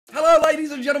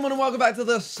Ladies and gentlemen, and welcome back to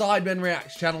the Sidemen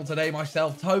Reacts channel. Today,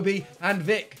 myself, Toby, and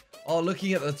Vic are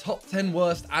looking at the top 10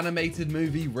 worst animated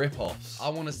movie rip-offs. I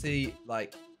want to see,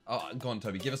 like... Oh, go on,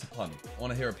 Toby, give us a pun. I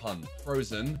want to hear a pun.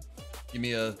 Frozen, give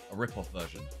me a rip-off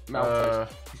version.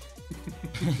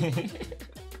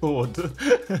 Thord. Oh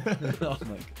my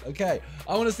God. Okay,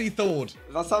 I want to see Thord.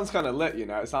 That sounds kind of lit, you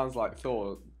know? It sounds like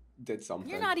Thor did something.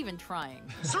 You're not even trying.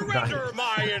 Surrender,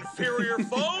 my inferior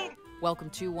foe! Welcome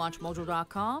to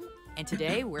WatchMojo.com, and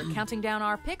today we're counting down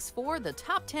our picks for the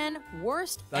top 10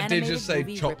 worst That did animated just say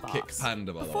movie Chop rip-offs. Kick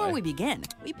Panda, by the Before way. we begin,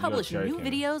 we publish new joking.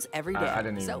 videos every day, I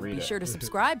didn't even so read be it. sure to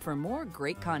subscribe for more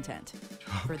great content.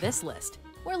 For this list,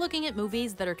 we're looking at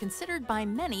movies that are considered by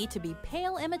many to be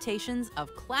pale imitations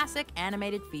of classic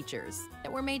animated features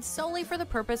that were made solely for the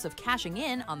purpose of cashing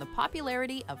in on the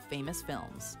popularity of famous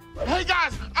films. Hey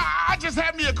guys, I just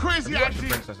had me a crazy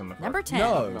idea. Number 10,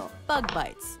 No. Bug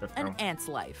Bites, Good An film. Ant's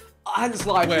Life. Ants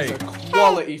Life is Wait. a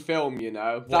quality film, you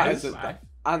know? That Ants is Life?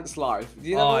 Ants Life. Do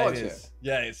you never watch it?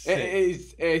 Yeah, it's sick.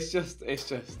 It's just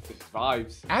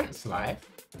vibes. Ants Life?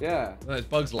 Yeah. No, it's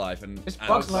Bug's Life and It's ants.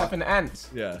 Bugs Life and Ants.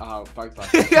 Yeah. Oh, Bugs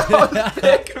Life. I was a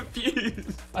bit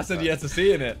confused. I said yes to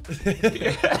seeing it.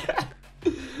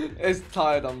 It's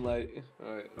tired, I'm late.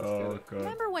 Alright, let's Oh, get it. God.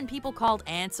 Remember when people called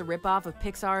Ants a ripoff of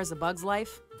Pixar's A Bug's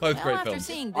Life? Both Well, great after films.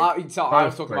 seeing I was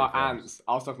talking great about films. ants.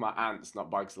 I was talking about ants, not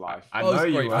Bugs Life. I Both know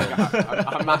you great were.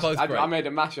 films. I made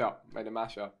a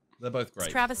mashup. They're both this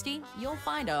great. travesty, you'll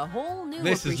find a whole new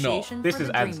This is not. appreciation This for is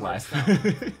the Ants DreamWorks Life.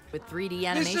 film. With 3D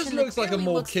animation just that looks like a barely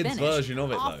more looks kids' finished, version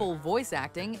of it, though. awful voice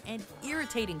acting, and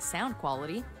irritating sound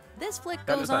quality, this flick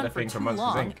That goes looks like on the for thing too from Monsters,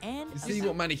 long Inc. and You see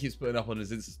what Manny keeps putting up on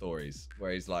his Insta stories,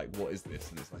 where he's like, "What is this?"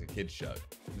 and it's like a kids show.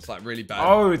 It's like really bad.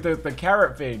 Oh, the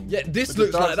carrot thing. Yeah, this With the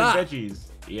looks like that. dancing veggies.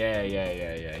 Yeah.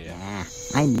 Yeah,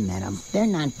 I met them. They're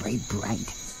not very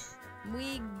bright.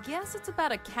 we guess it's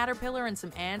about a caterpillar and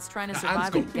some ants trying to The survive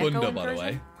ant's a got gecko bunda, by the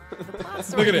incursion. way. The plot Look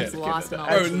story at gets it. lost in all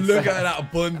Oh, this look stuff. at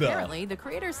that bunda. Apparently, the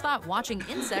creators thought watching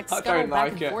insects I scuttle don't back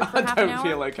like and it. forth for I half an don't hour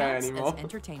feel okay counts anymore. as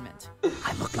entertainment.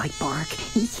 I look like bark.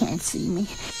 He can't see me.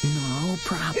 No It's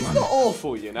problem. not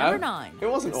awful, you know? Number 9. It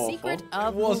wasn't The awful. Secret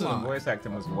of It wasn't. The Mulan. voice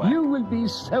acting was whack. You will be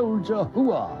soldier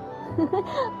Hua.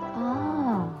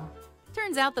 Oh.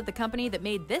 Turns out that the company that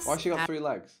made this Why she got 3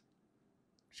 legs?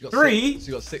 She got Three?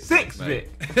 She got six. Six, mate.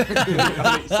 Vic.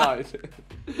 I'm excited.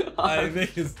 I think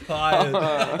he's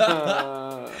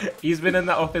tired. He's been in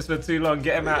that office for too long.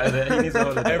 Get him out of there. He needs a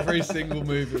holiday. Every single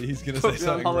movie, he's gonna say Put me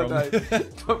on something wrong. holiday.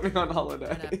 Put me on holiday.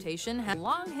 adaptation has a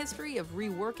long history of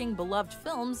reworking beloved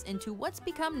films into what's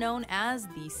become known as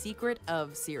the Secret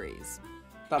of series.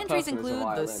 That Entries person is a include The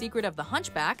violin. Secret of the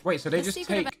Hunchback. Wait, so they The just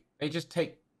Secret of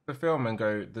take the film and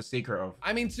go the secret of.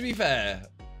 I mean, to be fair,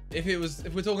 if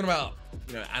we're talking about,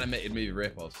 you know, animated movie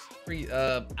rip-offs,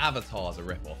 Avatar's a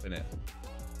rip-off, isn't it?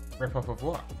 Rip off of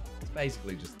what? It's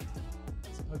basically just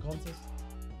is it Pocahontas.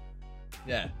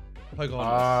 Yeah,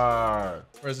 Pocahontas. Oh.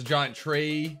 Whereas a giant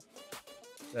tree.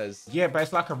 There's Yeah, but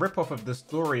it's like a rip off of the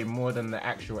story more than the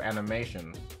actual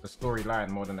animation. The storyline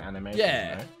more than the animation.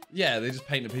 yeah, You know? yeah. They just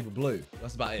painted people blue.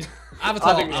 That's about it.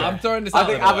 Avatar. I'm throwing this I out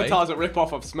think there, by the way. Avatar's a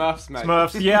rip-off of Smurfs, mate.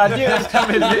 Smurfs. Yeah, I knew it was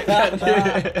coming. Vic. I knew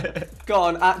it. Go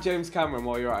on, at James Cameron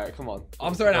while you're at it. Come on.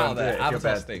 I'm throwing it Go out on, do there. it, if you're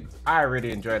Avatar bad. stinks. I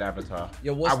really enjoyed Avatar.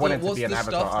 Yeah, what's I wanted the, to be an the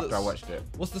Avatar stuff after I that's- watched it.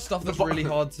 What's the stuff that's really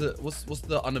hard to? What's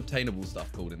the unobtainable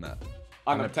stuff called in that?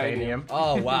 Unobtainium.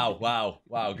 Oh wow,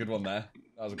 good one there.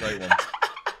 That was a great one.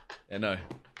 Yeah, no.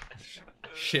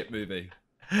 Shit movie.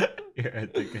 Yeah, I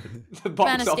think it- The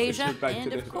box office Anastasia, invented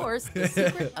and it. of course, The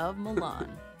Secret of Mulan.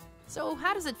 So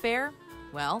how does it fare?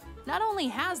 Well, not only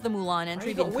has the Mulan entry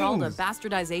you got been called a wings?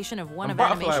 bastardization of one And of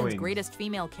butterfly animation's wings. greatest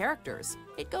female characters,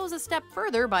 it goes a step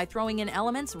further by throwing in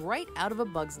elements right out of A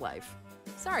Bug's Life.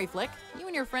 Sorry, Flick, you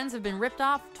and your friends have been ripped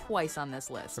off twice on this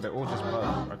list. So they're all just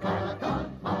bugs. Okay.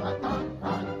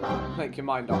 Make your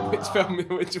mind up. Which film,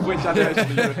 which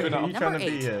animation you're ripping off. You trying Number to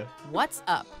be 8, here? What's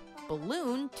Up?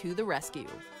 Balloon to the Rescue.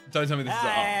 Don't tell me this is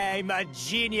up. I'm a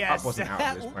genius. That wasn't out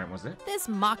at this point, was it? This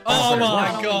mock Oh not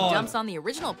my only God. dumps on the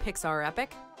original Pixar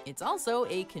epic, it's also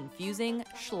a confusing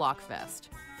schlockfest.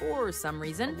 For some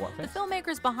reason, A what the fest?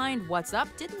 filmmakers behind What's Up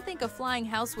didn't think a flying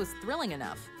house was thrilling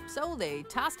enough, so they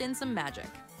tossed in some magic.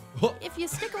 What? If you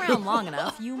stick around long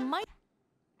enough, you might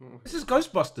This is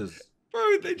Ghostbusters.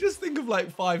 Bro, they just think of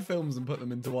like 5 films and put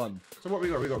them into one. So what we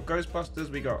got? We got Ghostbusters.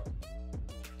 We got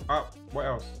Up. What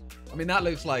else? I mean, that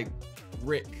looks like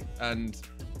Rick and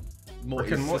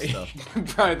Morty's Rick and Morty. sister.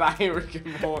 Bro, that ain't Rick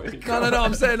and Morty. No,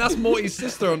 I'm saying that's Morty's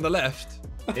sister on the left.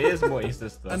 It is Morty's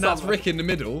sister. And that's Rick in the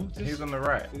middle. Who's on the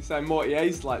right? You say Morty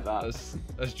Ace like that.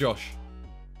 That's Josh.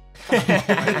 Yeah.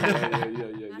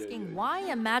 asking why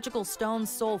a magical stone's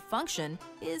sole function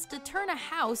is to turn a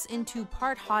house into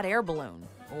part hot air balloon,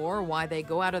 or why they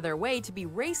go out of their way to be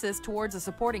racist towards a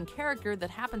supporting character that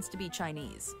happens to be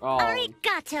Chinese. Oh,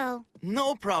 Arigato.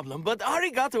 No problem, but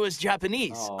arigato is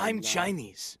Japanese. Oh, I'm no.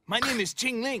 Chinese. My name is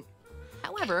Ching Ling.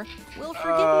 However, we'll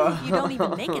forgive you if you don't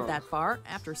even make it that far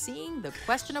after seeing the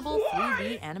questionable 3D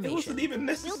It animation. wasn't even We'll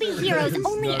necessary. be heroes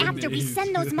only no after we need.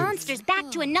 send those monsters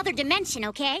back to another dimension,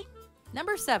 okay?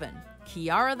 Number 7,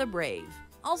 Kiara the Brave,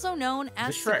 also known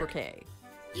as Shrek. Super K.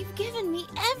 You've given me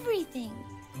everything,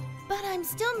 but I'm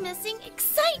still missing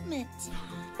excitement.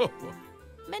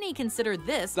 Many consider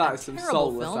this That a is some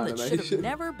terrible soulless film that should have animation.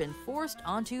 never been forced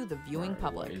onto the viewing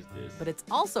public. is this? But it's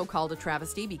also called a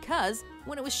travesty because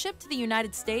when it was shipped to the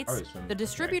United States, Oh, it's from- the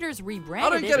distributors I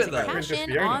rebranded don't get it it, to though. cash Princess in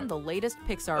Fiona. on the latest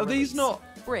Pixar Are these release, not-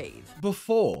 Brave.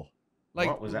 Before. Like,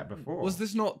 What was that before? Was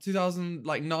this not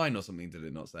 2009 or something? Did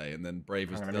it not say? And then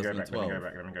Brave was Hang on, let me go back.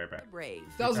 2012. Let me go back. Brave,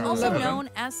 2011. also known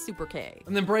as Super K.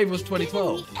 And then Brave was You've given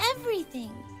 2012. me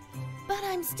everything, but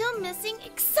I'm still missing It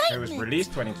excitement. was released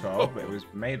 2012, but it was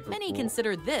made before. Many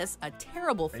consider this a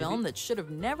terrible film Maybe. that should have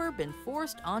never been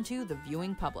forced onto the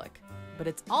viewing public. But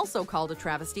it's also called a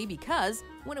travesty because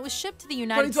when it was shipped to the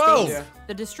United 2012. States,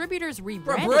 the distributors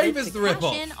rebranded Brave it is to the cash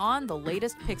rip-off. in on the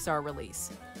latest Pixar release,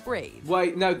 Brave.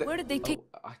 wait, no. Where did they take?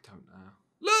 I don't know.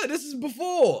 Look, this is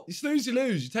before. You snooze, you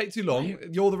lose. You take too long,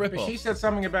 you're the But rip-off. she said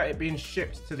something about it being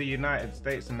shipped to the United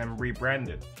States and then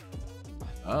rebranded.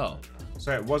 Oh.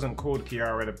 So it wasn't called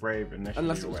Kiara the Brave initially.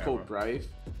 Unless it or was whatever. called Brave.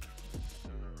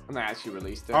 And they actually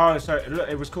released it. Oh, so look,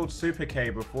 it was called Super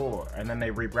K before, and then they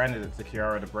rebranded it to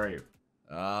Kiara the Brave.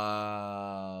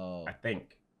 Oh. I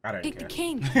think. I don't care.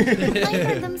 King. I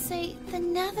heard them say the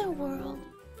netherworld.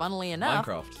 Funnily enough,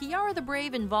 Minecraft. Kiara the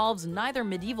Brave involves neither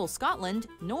medieval Scotland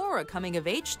nor a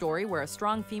coming-of-age story where a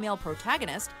strong female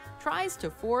protagonist tries to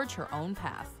forge her own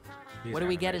path. These What do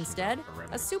we get animations instead? are A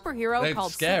horrendous. superhero They're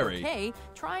called scary. Super K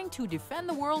trying to defend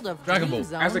the world of Dragon Dream Ball.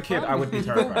 Zone As a kid, from I would be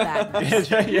evil terrified. badness,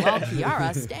 Yeah. while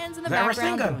Kiara stands in the Is that a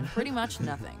background Rasengan? doing pretty much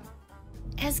nothing.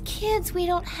 As kids, we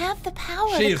don't have the power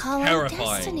She to is call out terrifying.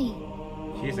 destiny.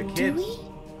 She's a Do kid. we?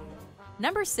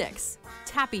 Number 6,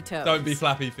 Tappy Toes. Don't be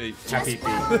flappy feet. Happy Just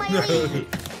follow my lead.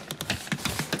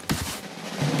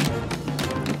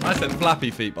 I said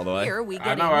flappy feet, by the way. Here we I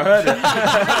get know, a I heard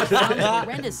it.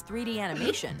 horrendous 3D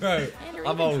animation, Bro, and are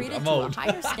I'm even old, treated I'm to old. a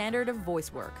higher standard of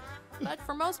voice work. But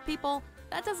for most people,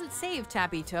 that doesn't save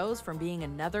Tappy Toes from being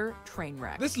another train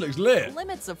wreck. This looks The lit.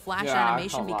 limits of Flash Yeah, I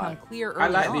animation can't become lie. clear early I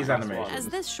like on, these animations. as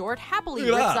this short happily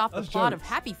Look at rips that, off the that's plot of jokes.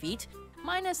 Happy Feet,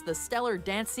 minus the stellar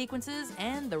dance sequences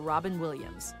and the Robin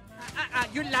Williams.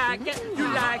 You like it,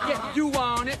 you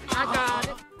want it, I got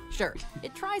it. Sure,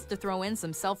 it tries to throw in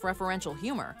some self-referential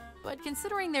humor, but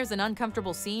considering there's an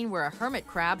uncomfortable scene where a hermit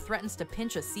crab threatens to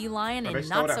pinch a sea lion Oh, they in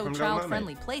stole that from Little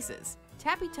not-so-child-friendly places,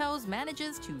 Tappy Toes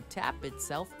manages to tap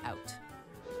itself out.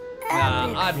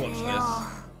 Nah, I'd watch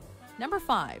this. Number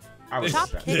 5, I would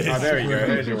Chop watch Kick that. Oh, there you go.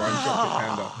 There's your one. Chop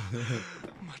Panda.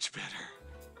 Much better.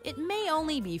 It may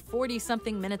only be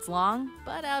 40-something minutes long,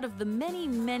 but out of the many,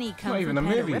 many Kung Fu even a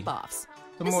Panda movie. ripoffs,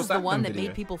 The this most is the one Sidemen that video.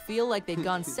 made people feel like they'd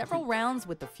gone several rounds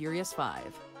with the Furious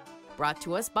Five. Brought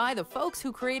to us by the folks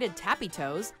who created Tappy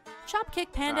Toes, Chop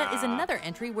Kick Panda is another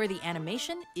entry where the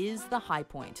animation is the high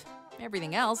point.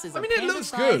 Everything else is I a mean, it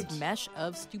looks panda-sized good. mesh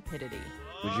of stupidity.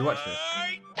 Would you watch this?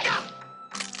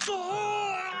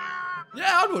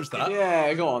 Yeah, I'd watch that.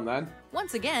 Yeah, go on then.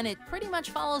 Once again, it pretty much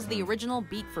follows the original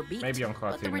beat for beat, Maybe on but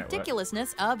Cartoon the Network.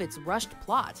 ridiculousness of its rushed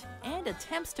plot and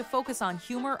attempts to focus on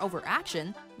humor over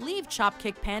action leave Chop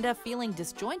Kick Panda feeling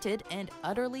disjointed and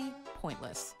utterly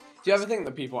pointless. Do you ever think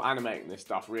that people animating this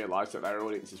stuff realise that their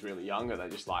audience is really young, or they're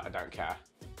just like, I don't care?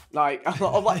 Like, a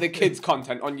lot of like the kids'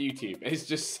 content on YouTube is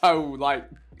just so like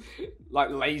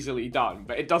lazily done,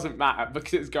 but it doesn't matter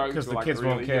because it's going Because to the like kids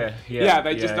really won't care. Yeah, Yeah,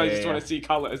 they just yeah, want to see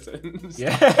colours and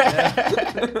Yeah.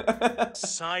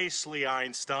 Precisely,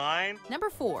 Einstein.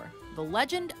 Number 4, The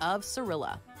Legend of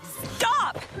Cirilla.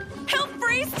 Stop! He'll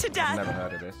freeze to death! Never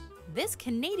heard of this. This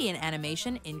Canadian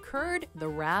animation incurred the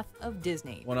wrath of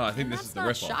Disney. Well, no, I think And this that's is the not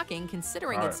rip-off. shocking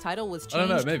considering Right. its title was I don't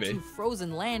know, changed maybe. to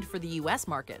Frozen Land for the US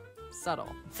market.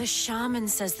 Subtle. The shaman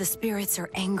says the spirits are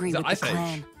angry Is it with the Ice Age?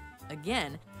 clan.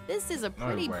 Again, this is a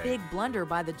pretty way. big blunder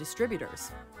by the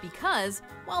distributors. Because,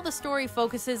 while the story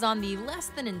focuses on the less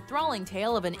than enthralling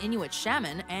tale of an Inuit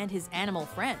shaman and his animal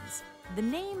friends, the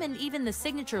name and even the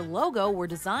signature logo were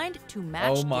designed to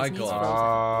match Oh my Disney's God.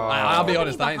 Frozen. I'll be The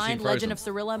honest, I company ain't seen behind Legend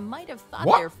Frozen. of Cirilla might have thought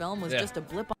What? their film was Yeah. just a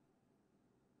blip on.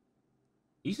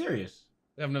 You serious?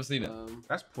 I've never seen it.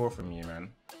 That's poor from you,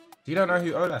 man. You don't know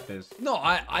who Olaf is? No,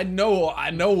 I know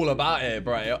all about it,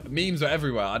 bro. Memes are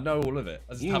everywhere. I know all of it.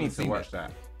 I just You haven't need to seen watch it.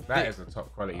 that. That is a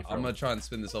top quality film. I'm gonna try and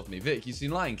spin this off me. Vic, you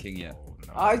seen Lion King yet?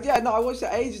 Oh, no. I watched it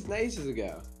ages and ages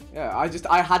ago. Yeah,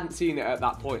 I hadn't seen it at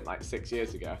that point, like 6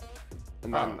 years ago,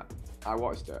 and then I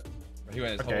watched it. He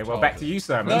went his Okay, whole well, back to childhood. you,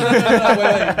 Simon.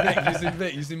 No, wait.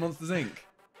 Vic, you seen Monsters Inc?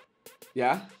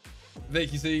 Yeah.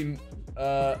 Vic, you seen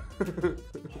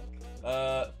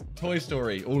Toy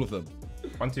Story, all of them?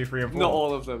 1, 2, 3, and 4. Not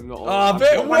all of them. Not all. Ah, of them.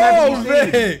 Vic, What have you whoa,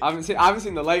 seen? Vic! I haven't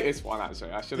seen the latest one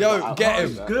actually. I should have. Yo, get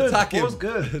him. Good. Attack him. Four's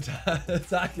good.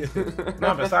 Attack him.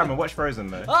 No, but Simon, watch Frozen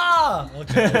though. Ah!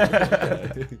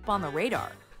 Okay. On the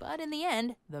radar. But in the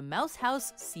end, the Mouse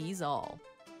House sees all.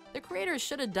 The creators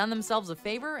should have done themselves a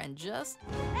favor and just...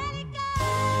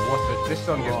 This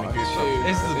song gives me goosebumps.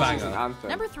 This is a an banger. anthem.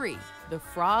 Number 3, The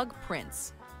Frog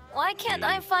Prince. Why can't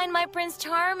I find my Prince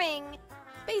Charming?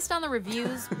 Based on the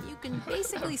reviews, you can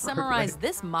basically summarize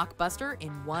this mockbuster in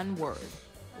one word: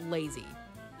 lazy.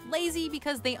 Lazy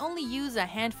because they only use a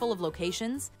handful of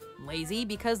locations. Lazy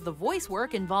because the voice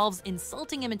work involves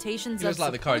insulting imitations He of looks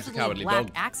like the Courage the supposedly Cowardly black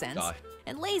Dog accents. guy.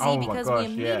 And lazy Oh my because gosh,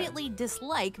 we yeah. immediately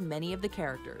dislike many of the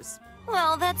characters.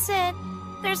 Well, that's it.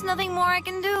 There's nothing more I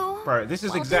can do. Bro, this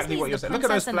is Well, exactly Disney's what you're The saying. Look at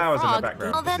those Princess and the flowers in the Frog.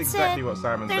 background. Well, That's that's exactly it. what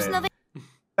Simon's There's saying. nothing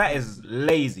That is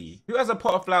lazy. Who has a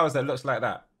pot of flowers that looks like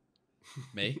that?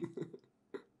 Me?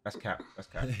 That's Cap. That's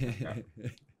Cap. That's Cap.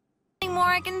 more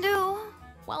I can do.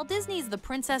 While Disney's The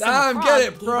Princess Damn, and the get Frog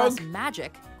it, gave us Frog.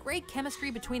 magic, great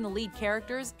chemistry between the lead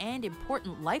characters, and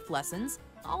important life lessons,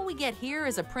 all we get here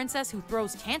is a princess who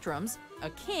throws tantrums, a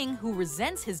king who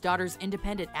resents his daughter's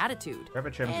independent attitude, Whoever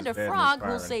trims and his a beard is frog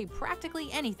who'll inspiring. say practically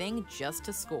anything just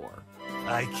to score.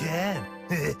 I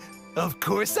can. Of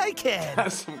course I can.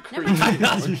 That's some Number creepy.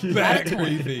 That's bad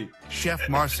creepy. Chef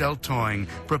Marcel Toing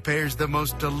prepares the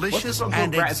most delicious song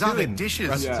and called? exotic Ratatouille?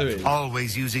 dishes, Ratatouille.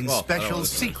 always using Well, I don't know special what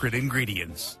this is. secret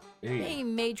ingredients. They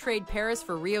may trade Paris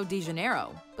for Rio de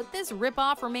Janeiro, but this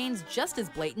ripoff remains just as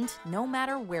blatant no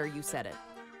matter where you set it.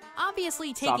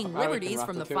 Obviously taking American liberties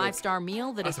from the Ratatouille. five-star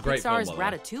meal that That's is a great film, Pixar's by the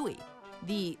way. Ratatouille.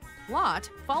 The plot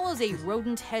follows a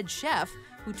rodent head chef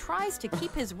who tries to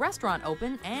keep his restaurant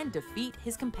open and defeat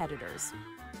his competitors.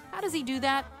 How does he do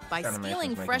that? By Animation's stealing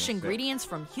making fresh me sick. ingredients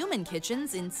from human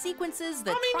kitchens in sequences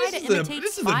that I mean, try this to is a- imitate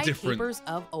this is a spy different- capers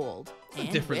of old. a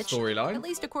And different which, storyline. at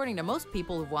least according to most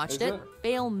people who've watched Is it, it?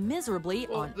 fail miserably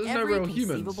Well, on there's no every real humans.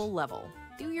 conceivable level.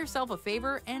 Do yourself a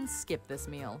favor and skip this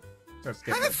meal. Just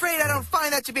skip I'm it. afraid I don't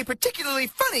find that to be particularly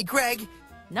funny, Greg.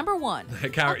 Number 1, The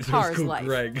character is A Car's called Life,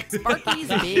 Greg. Sparky's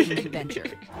Big Adventure.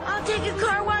 I'll take a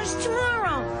car wash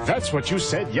tomorrow. That's what you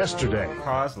said yesterday.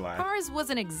 Cars life. Cars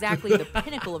wasn't exactly the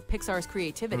pinnacle of Pixar's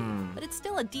creativity, but it's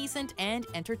still a decent and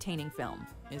entertaining film,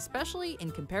 especially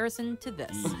in comparison to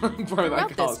this. Bro, that Throughout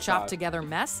this car's chopped bad. together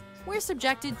mess, we're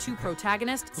subjected to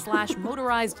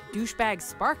protagonist/motorized douchebag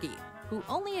Sparky, who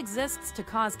only exists to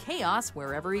cause chaos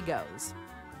wherever he goes.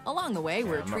 Along the way,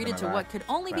 we're I'm not treated to gonna lie. what could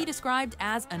only be Right. described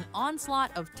as an onslaught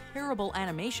of terrible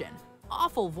animation,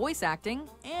 awful voice acting,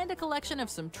 and a collection of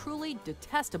some truly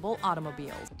detestable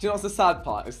automobiles. Do you know what's the sad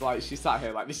part? It's like she sat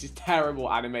here like, this is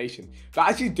terrible animation. But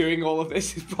actually doing all of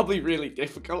this is probably really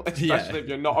difficult, especially if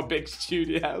you're not a big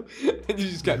studio. And you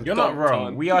just get You're not dunked wrong.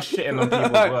 on. We are shitting on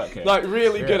people's work here. Like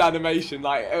really good Yeah. animation.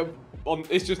 Like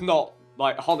it's just not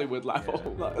like Hollywood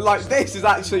level. Like this is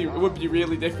actually would be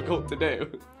really difficult to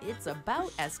do. It's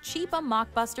about as cheap a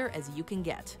mockbuster as you can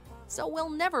get. So we'll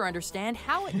never understand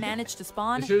how it managed to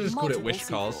spawn They should've just called it multiple Wish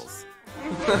Cars. sequels.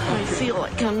 I feel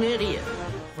like I'm an idiot.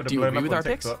 Would've Do you blown agree up with on our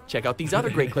picks? TikTok. Check out these other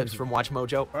great clips from Watch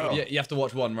Mojo. Oh. Yeah, you have to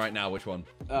watch one right now. Which one?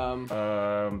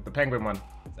 The penguin one.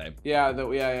 Same. Yeah,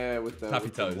 with the Tappy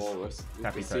with the Toes. walrus, with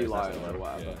Tappy the sea Toes, that's lion the or one.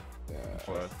 whatever.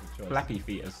 Yeah. Or flappy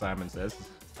feet, as Simon says.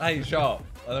 Hey, sharp.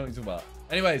 I don't know what you're talking about.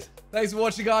 Anyways, thanks for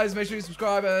watching, guys. Make sure you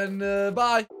subscribe and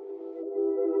bye.